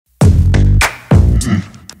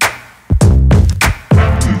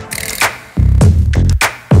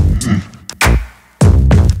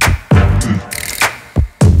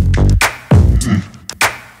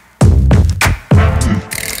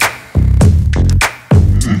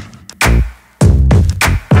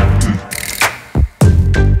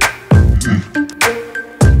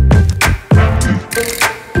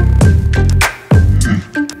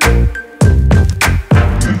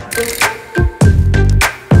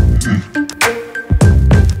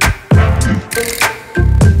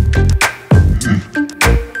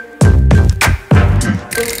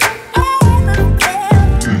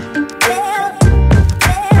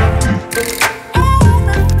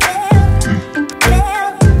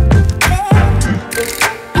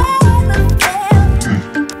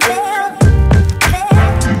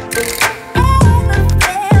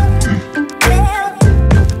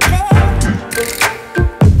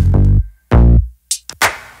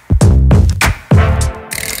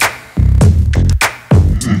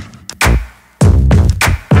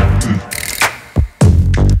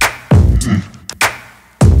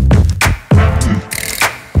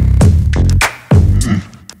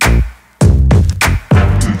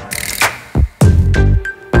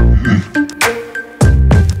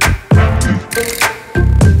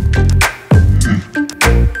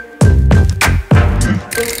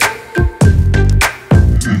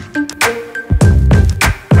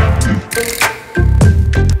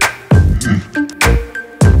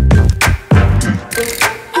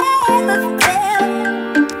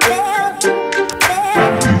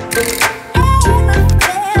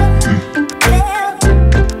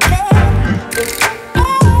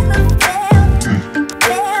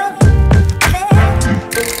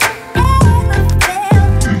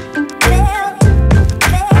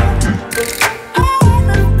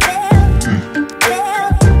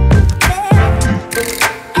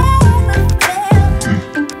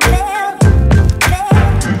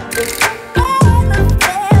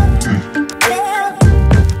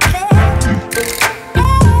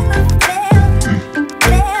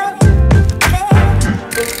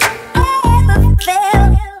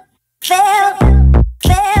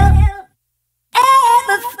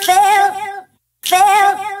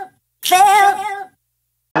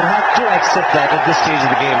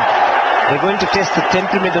to test the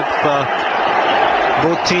temperament of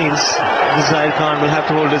both teams. Zahir Khan will have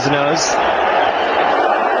to hold his nerves.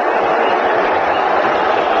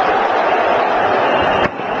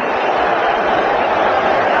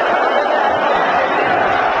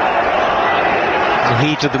 The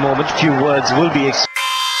heat of the moment, few words will be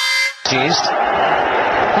exchanged.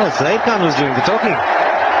 Oh, Zahir Khan was doing the talking.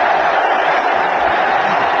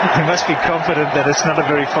 He must be confident that it's not a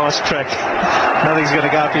very fast track. Nothing's going to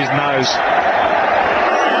go up his nose.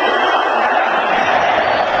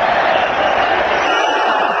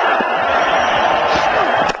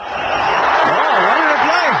 Oh, what a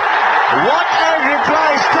reply! What a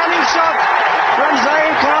reply! Stunning shot from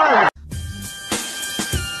Zahir Khan.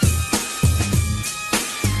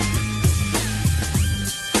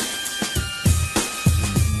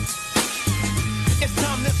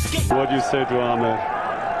 What do you say to Ahmed?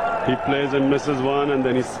 He plays and misses one, and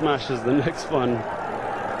then he smashes the next one.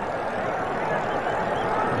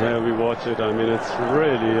 There we watch it. I mean, it's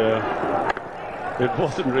really, it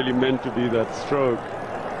wasn't really meant to be that stroke,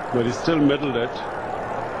 but he still middled it.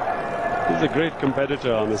 He's a great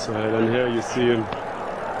competitor, Ahmed Sohail, and here you see him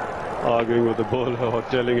arguing with the bowler or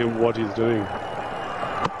telling him what he's doing. Well,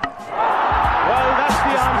 that's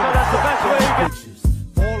the answer. That's the best way you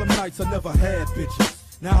can. All them nights I never had bitches.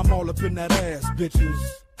 Now I'm all up in that ass, bitches.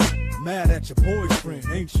 Mad at your boyfriend,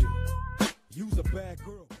 ain't you? You's a bad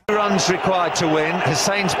girl. 2 runs required to win.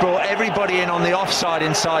 Hussein's brought everybody in on the offside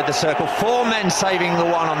inside the circle. 4 men saving the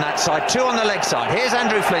one on that side, 2 on the leg side. Here's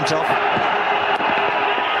Andrew Flintoff.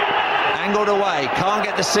 Angled away, can't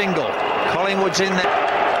get the single. Collingwood's in there.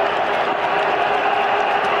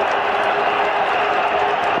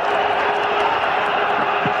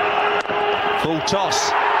 Full toss.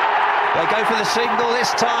 They go for the single this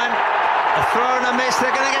time. A throw and a miss. They're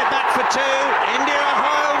going to get back for 2. India are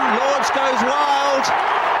home. Lords goes wild.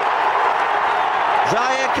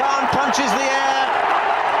 Zahir Khan punches the air.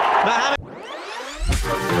 Mohammed.